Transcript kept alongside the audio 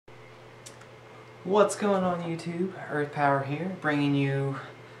What's going on YouTube? Earth Power here, bringing you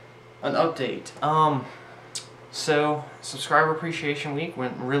an update. So subscriber appreciation week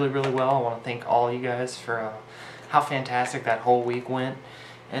went really well. I want to thank all you guys for how fantastic that whole week went.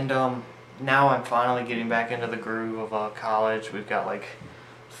 And now I'm finally getting back into the groove of college. We've got like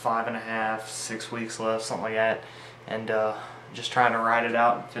 5.5, 6 weeks left, something like that. And just trying to ride it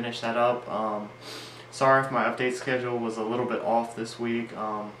out and finish that up. Sorry if my update schedule was a little bit off this week.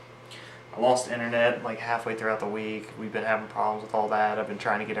 I lost internet like halfway throughout the week. We've been having problems with all that. I've been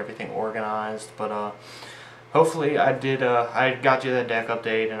trying to get everything organized, but hopefully I did. I got you the deck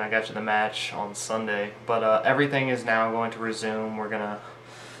update and I got you the match on Sunday. But everything is now going to resume. We're gonna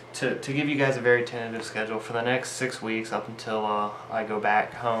to give you guys a very tentative schedule for the next 6 weeks up until I go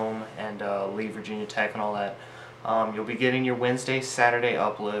back home and leave Virginia Tech and all that. You'll be getting your Wednesday, Saturday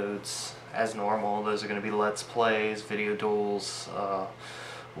uploads as normal. Those are going to be Let's Plays, video duels,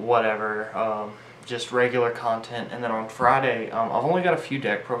 whatever, just regular content. And then on Friday, I've only got a few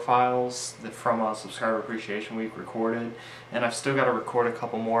deck profiles from Subscriber Appreciation Week recorded, and I've still got to record a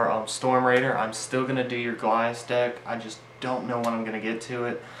couple more. Storm Raider, I'm still going to do your Goliath deck. I just don't know when I'm going to get to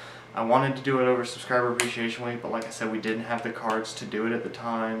it. I wanted to do it over Subscriber Appreciation Week, but like I said, we didn't have the cards to do it at the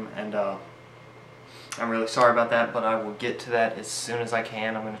time, and I'm really sorry about that, but I will get to that as soon as I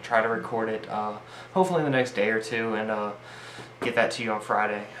can. I'm going to try to record it hopefully in the next day or two and get that to you on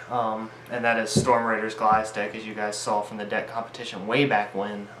Friday. And that is Storm Raider's Goliath deck, as you guys saw from the deck competition way back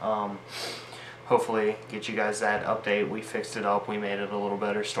when. Hopefully get you guys that update. We fixed it up, we made it a little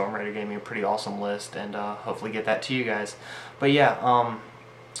better. Storm Raider gave me a pretty awesome list, and hopefully get that to you guys. But yeah,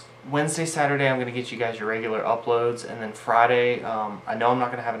 Wednesday, Saturday, I'm going to get you guys your regular uploads, and then Friday, I know I'm not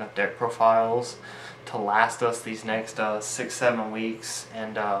going to have enough deck profiles to last us these next 6-7 weeks,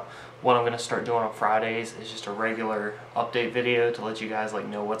 and what I'm going to start doing on Fridays is just a regular update video to let you guys like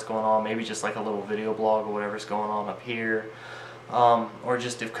know what's going on, maybe just like a little video blog or whatever's going on up here, or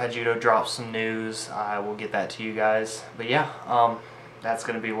just if Kaijudo drops some news, I will get that to you guys. But yeah, that's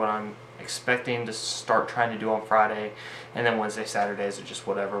going to be what I'm expecting to start trying to do on Friday, and then Wednesday, Saturdays are just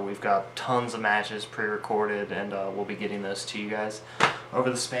whatever. We've got tons of matches pre-recorded, and we'll be getting those to you guys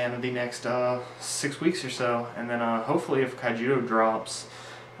over the span of the next 6 weeks or so. And then hopefully if Kaijudo drops,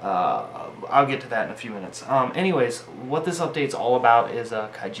 I'll get to that in a few minutes. Anyways, what this update's all about is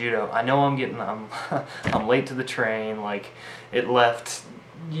Kaijudo. I know I'm late to the train. Like, it left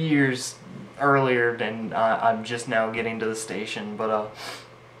years earlier, and I'm just now getting to the station. But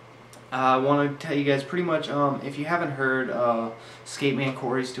I want to tell you guys pretty much, if you haven't heard, Skateman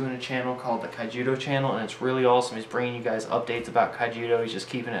Corey's doing a channel called the Kaijudo channel, and it's really awesome. He's bringing you guys updates about Kaijudo. He's just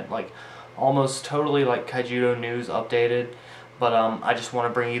keeping it like almost totally like Kaijudo news updated. But I just want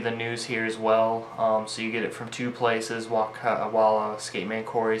to bring you the news here as well, so you get it from two places while Skateman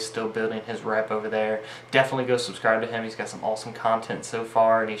Corey's still building his rep over there. Definitely go subscribe to him. He's got some awesome content so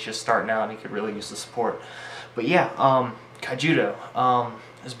far, and he's just starting out, and he could really use the support. But yeah, Kaijudo.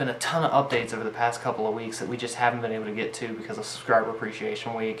 There's been a ton of updates over the past couple of weeks that we just haven't been able to get to because of Subscriber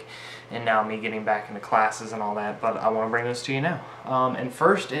Appreciation Week, and now me getting back into classes and all that, but I want to bring those to you now. And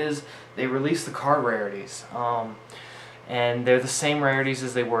first is, they released the card rarities. And they're the same rarities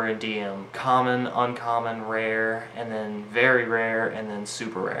as they were in DM. Common, uncommon, rare, and then very rare, and then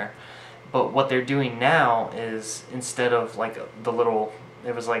super rare. But what they're doing now is, instead of like the little,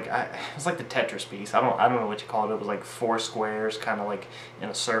 it was like the Tetris piece. I don't know what you call it. It was like 4 squares, kind of like in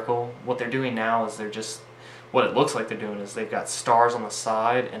a circle. What they're doing now is what it looks like they're doing is they've got stars on the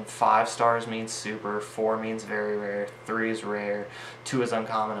side, and 5 stars means super, 4 means very rare, 3 is rare, 2 is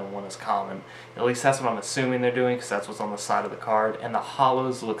uncommon, and 1 is common. At least that's what I'm assuming they're doing, because that's what's on the side of the card. And the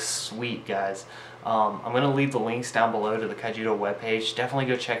holos look sweet, guys. I'm going to leave the links down below to the Kaijudo webpage. Definitely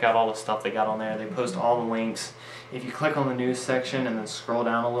go check out all the stuff they got on there. They post all the links. If you click on the news section and then scroll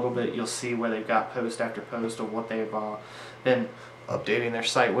down a little bit, you'll see where they've got post after post of what they've been updating their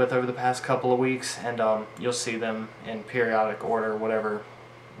site with over the past couple of weeks, and you'll see them in periodic order, whenever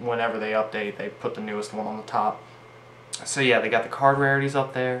they update, they put the newest one on the top. So yeah, they got the card rarities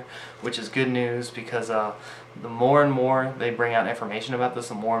up there, which is good news, because the more and more they bring out information about this,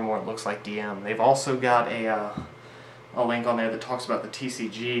 the more and more it looks like DM. They've also got a link on there that talks about the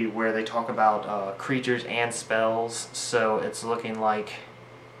TCG, where they talk about creatures and spells, so it's looking like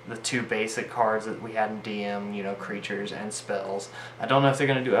the 2 basic cards that we had in DM, you know, creatures and spells. I don't know if they're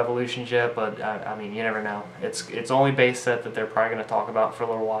going to do evolutions yet, but I mean, you never know. It's only base set that they're probably going to talk about for a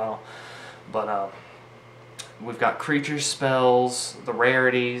little while. But we've got creatures, spells, the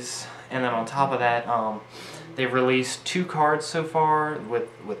rarities, and then on top of that, they've released 2 cards so far with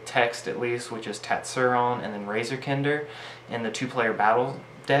text at least, which is Tatsuron and then Razorkinder in the 2-player battle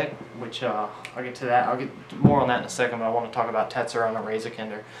deck, which I'll get to that. I'll get more on that in a second, but I want to talk about Tetsuron and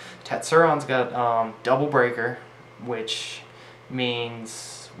Razorkinder. Tetsuron's got Double Breaker, which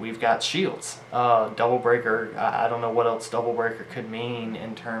means we've got shields. Double Breaker, I don't know what else Double Breaker could mean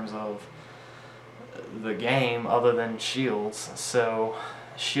in terms of the game other than shields. So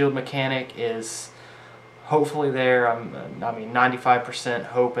shield mechanic is hopefully there. I mean 95%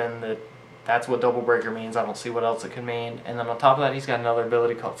 hoping that that's what Double Breaker means. I don't see what else it could mean. And then on top of that, he's got another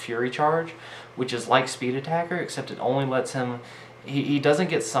ability called Fury Charge, which is like Speed Attacker, except it only lets him... He doesn't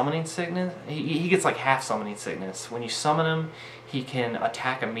get Summoning Sickness. He gets like half Summoning Sickness. When you summon him, he can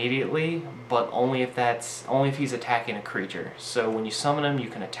attack immediately, but only if he's attacking a creature. So when you summon him, you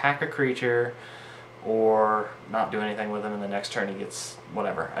can attack a creature, or not do anything with him, and the next turn he gets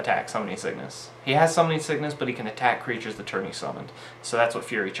whatever, attack, Summoning Sickness. He has Summoning Sickness, but he can attack creatures the turn he summoned. So that's what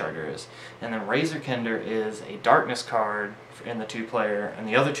Fury Charger is. And then Razorkinder is a Darkness card in the 2-player, and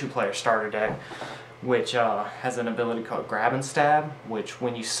the other 2-player starter deck, which has an ability called Grab and Stab, which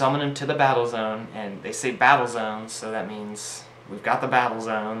when you summon him to the battle zone, and they say battle zone, so that means we've got the battle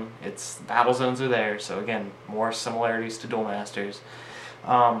zone, battle zones are there, so again, more similarities to Duel Masters.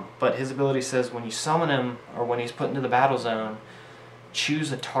 But his ability says when you summon him, or when he's put into the battle zone,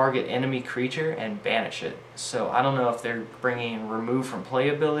 choose a target enemy creature and banish it. So I don't know if they're bringing remove from play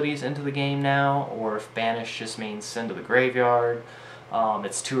abilities into the game now, or if banish just means send to the graveyard.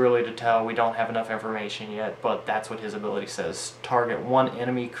 It's too early to tell. We don't have enough information yet, but that's what his ability says. Target one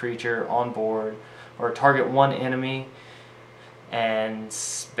enemy creature on board, or target one enemy and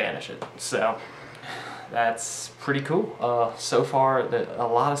banish it. So that's pretty cool. So far, a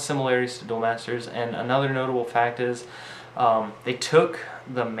lot of similarities to Duel Masters, and another notable fact is they took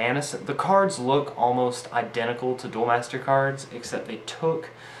the mana... The cards look almost identical to Duel Master cards, except they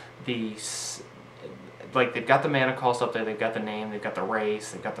took the... Like, they've got the mana cost up there, they've got the name, they've got the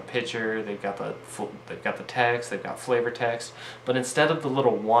race, they've got the picture, they've got the text, they've got flavor text, but instead of the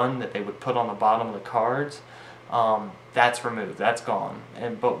little 1 that they would put on the bottom of the cards, that's removed, that's gone.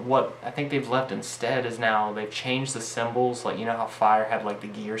 But what I think they've left instead is now they've changed the symbols. Like, you know how Fire had like the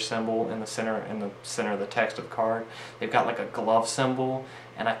gear symbol in the center of the text of the card? They've got like a glove symbol,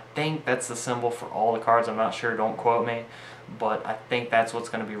 and I think that's the symbol for all the cards. I'm not sure, don't quote me, but I think that's what's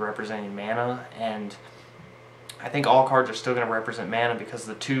going to be representing mana. And I think all cards are still going to represent mana, because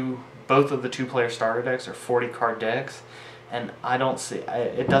both of the 2-player starter decks are 40-card decks, and I don't see...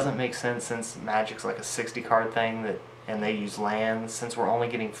 it doesn't make sense, since Magic's like a 60-card thing, and they use lands. Since we're only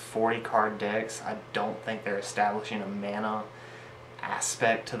getting 40-card decks, I don't think they're establishing a mana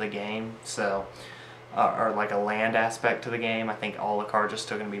aspect to the game, so... or like a land aspect to the game. I think all the cards are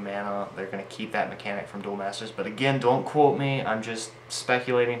still going to be mana. They're going to keep that mechanic from Duel Masters. But again, don't quote me. I'm just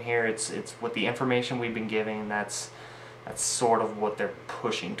speculating here. It's with the information we've been giving, that's sort of what they're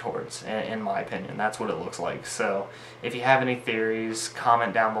pushing towards, in my opinion. That's what it looks like. So if you have any theories,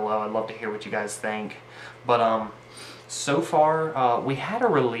 comment down below. I'd love to hear what you guys think. But so far, we had a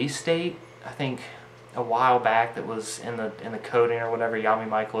release date, I think, a while back, that was in the coding or whatever. Yami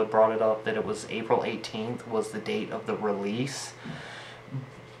Michael had brought it up that it was April 18th was the date of the release.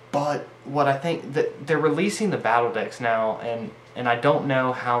 But what I think, that they're releasing the battle decks now, and I don't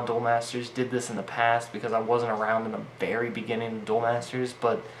know how Duel Masters did this in the past, because I wasn't around in the very beginning of Duel Masters,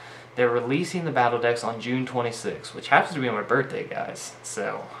 but they're releasing the battle decks on June 26th, which happens to be my birthday, guys.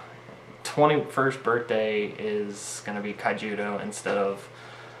 So 21st birthday is going to be Kaijudo instead of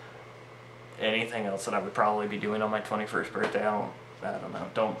anything else that I would probably be doing on my 21st birthday. I don't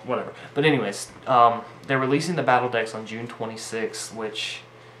know, whatever. But anyways, they're releasing the battle decks on June 26th, which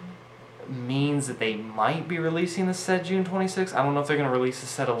means that they might be releasing the set June 26th. I don't know if they're going to release the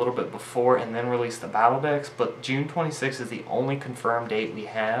set a little bit before and then release the battle decks, but June 26th is the only confirmed date we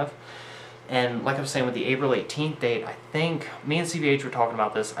have. And like I was saying, with the April 18th date, I think, me and CVH were talking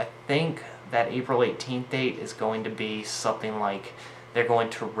about this, I think that April 18th date is going to be something like, they're going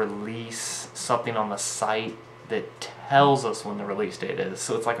to release something on the site that tells us when the release date is.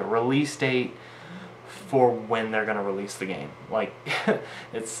 So it's like a release date for when they're going to release the game. Like,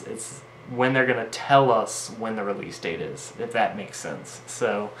 it's when they're going to tell us when the release date is, if that makes sense.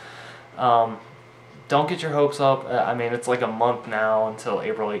 So, don't get your hopes up. I mean, it's like a month now until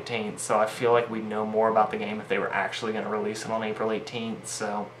April 18th, so I feel like we'd know more about the game if they were actually going to release it on April 18th.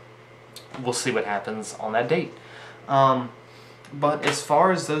 So, we'll see what happens on that date. But as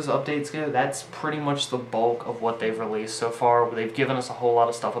far as those updates go, that's pretty much the bulk of what they've released so far. They've given us a whole lot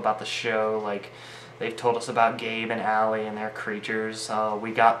of stuff about the show, like they've told us about Gabe and Allie and their creatures.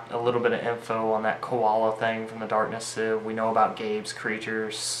 We got a little bit of info on that koala thing from the Darkness Civ. We know about Gabe's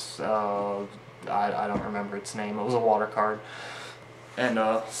creatures. I don't remember its name. It was a water card. and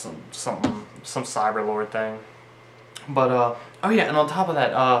some Cyberlord thing. But oh yeah, and on top of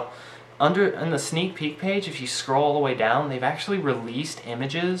that, under in the sneak peek page, if you scroll all the way down, they've actually released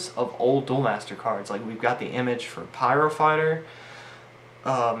images of old Duel Master cards. Like we've got the image for Pyro Fighter,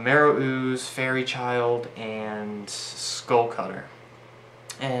 Marrow Ooze, Fairy Child, and Skull Cutter.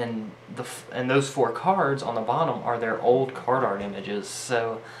 And those 4 cards on the bottom are their old card art images.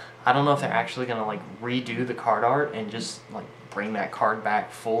 So I don't know if they're actually gonna like redo the card art and just like bring that card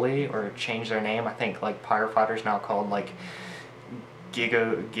back fully, or change their name. I think like Pyro Fighter's now called like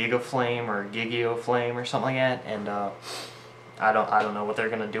Giga Flame or Gigio Flame or something like that. And I don't know what they're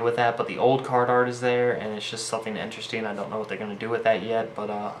gonna do with that. But the old card art is there, and it's just something interesting. I don't know what they're gonna do with that yet, but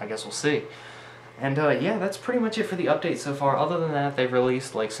I guess we'll see. And yeah, that's pretty much it for the update so far. Other than that, they've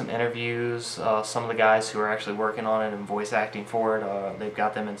released like some interviews. Some of the guys who are actually working on it and voice acting for it, they've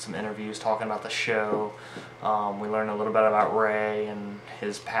got them in some interviews talking about the show. We learned a little bit about Ray and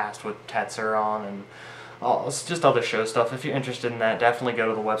his past with Tetsuron, and it's just other show stuff. If you're interested in that, definitely go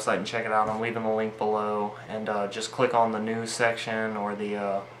to the website and check it out. I'm leaving the link below, and just click on the news section, or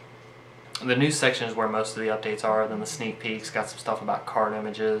the news section is where most of the updates are. Then the sneak peeks got some stuff about card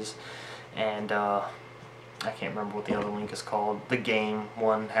images. And I can't remember what the other link is called. The game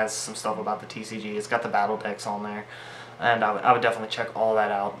one has some stuff about the TCG. It's got the battle decks on there, and I would definitely check all that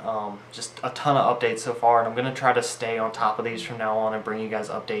out. Just a ton of updates so far, and I'm going to try to stay on top of these from now on and bring you guys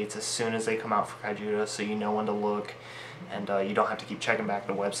updates as soon as they come out for Kaijudo, so you know when to look, and you don't have to keep checking back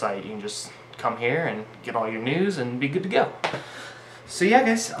the website. You can just come here and get all your news and be good to go. So yeah,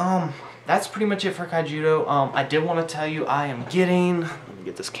 guys, that's pretty much it for Kaijudo. I did want to tell you I am getting, let me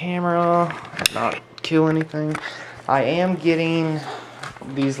get this camera, not kill anything. I am getting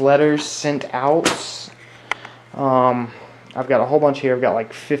these letters sent out. I've got a whole bunch here. I've got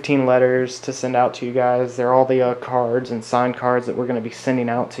like 15 letters to send out to you guys. They're all the cards and signed cards that we're going to be sending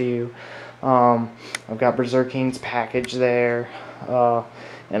out to you. I've got Berserking's package there.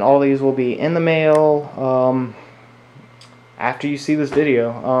 And all these will be in the mail after you see this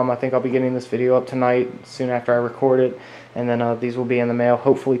video. I think I'll be getting this video up tonight, soon after I record it, and then these will be in the mail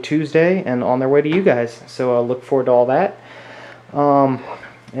hopefully Tuesday and on their way to you guys. So look forward to all that.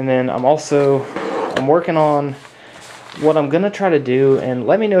 And then I'm working on what I'm gonna try to do, and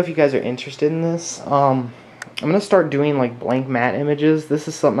let me know if you guys are interested in this. I'm gonna start doing like blank mat images. This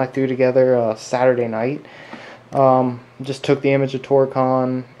is something I threw together Saturday night. Just took the image of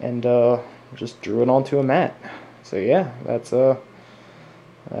Torcon and just drew it onto a mat. So yeah, that's Torcon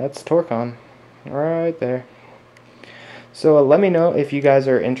right there. So let me know if you guys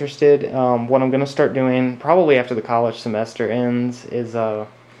are interested. What I'm gonna start doing probably after the college semester ends is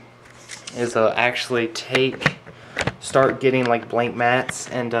actually start getting like blank mats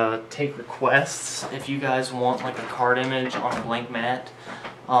and take requests. If you guys want like a card image on a blank mat,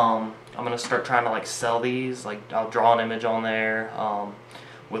 I'm gonna start trying to like sell these. Like I'll draw an image on there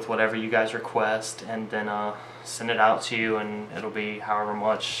with whatever you guys request, and then send it out to you, and it'll be however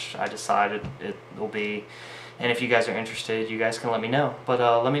much I decided it will be. And if you guys are interested, you guys can let me know.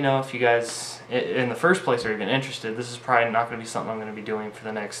 But let me know if you guys, in the first place, are even interested. This is probably not going to be something I'm going to be doing for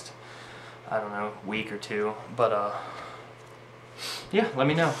the next, I don't know, week or two. But yeah, let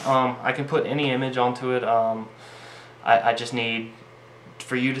me know. I can put any image onto it. I just need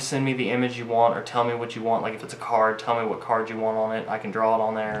for you to send me the image you want, or tell me what you want. Like if it's a card, tell me what card you want on it. I can draw it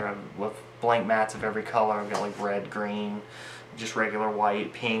on there with blank mats of every color. I've got like red, green, just regular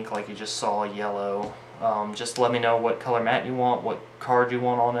white, pink like you just saw, yellow. Just let me know what color mat you want, what card you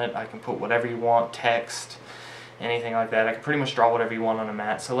want on it. I can put whatever you want, text, anything like that. I can pretty much draw whatever you want on a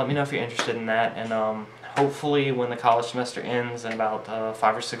mat. So let me know if you're interested in that, and hopefully when the college semester ends in about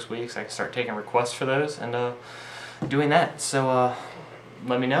 5 or 6 weeks, I can start taking requests for those and doing that. So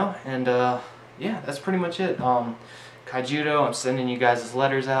let me know, and yeah, that's pretty much it. Kaijudo, I'm sending you guys'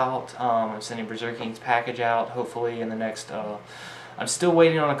 letters out. I'm sending Berserking's package out hopefully in the next, I'm still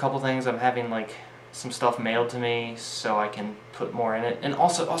waiting on a couple things. I'm having like some stuff mailed to me so I can put more in it. And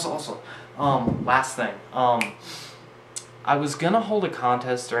also, last thing, I was gonna hold a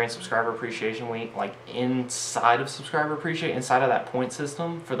contest during Subscriber Appreciation Week, like inside of Subscriber Appreciation, inside of that point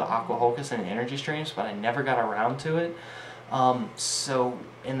system for the Aqua Holcus and the energy streams, but I never got around to it. So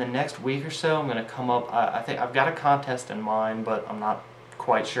in the next week or so, I'm gonna come up. I think I've got a contest in mind, but I'm not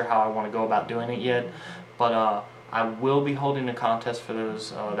quite sure how I want to go about doing it yet. But I will be holding a contest for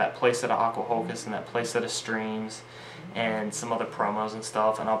those that playset of Aqua Holcus and that playset of streams and some other promos and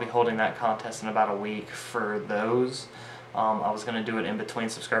stuff, and I'll be holding that contest in about a week for those. I was going to do it in between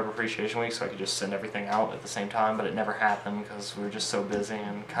Subscriber Appreciation Week so I could just send everything out at the same time, but it never happened because we were just so busy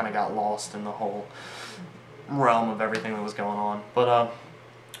and kind of got lost in the whole realm of everything that was going on. But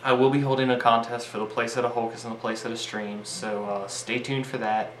I will be holding a contest for the playset of Hulkus and the playset of Stream, so stay tuned for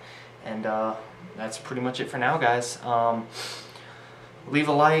that. And that's pretty much it for now, guys. Leave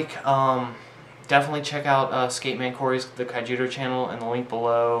a like. Definitely check out Skateman Corey's the Kaijudo channel and the link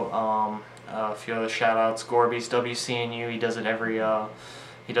below. A few other shout outs. Gorby's WCNU. He does it every.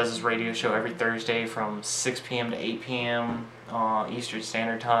 He does his radio show every Thursday from 6 p.m. to 8 p.m. Eastern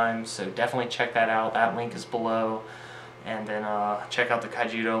Standard Time. So definitely check that out. That link is below. And then check out the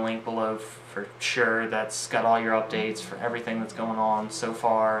Kaijudo link below for sure. That's got all your updates for everything that's going on so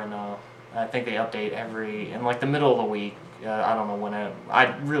far. And I think they update in like the middle of the week. I don't know when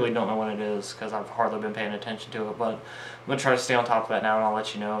I really don't know when it is because I've hardly been paying attention to it. But I'm going to try to stay on top of that now, and I'll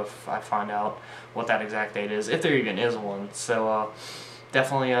let you know if I find out what that exact date is, if there even is one. So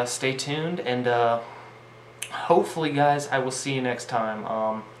definitely stay tuned, and hopefully, guys, I will see you next time.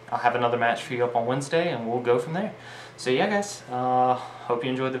 I'll have another match for you up on Wednesday, and we'll go from there. So yeah, guys, hope you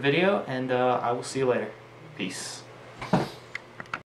enjoyed the video, and I will see you later. Peace.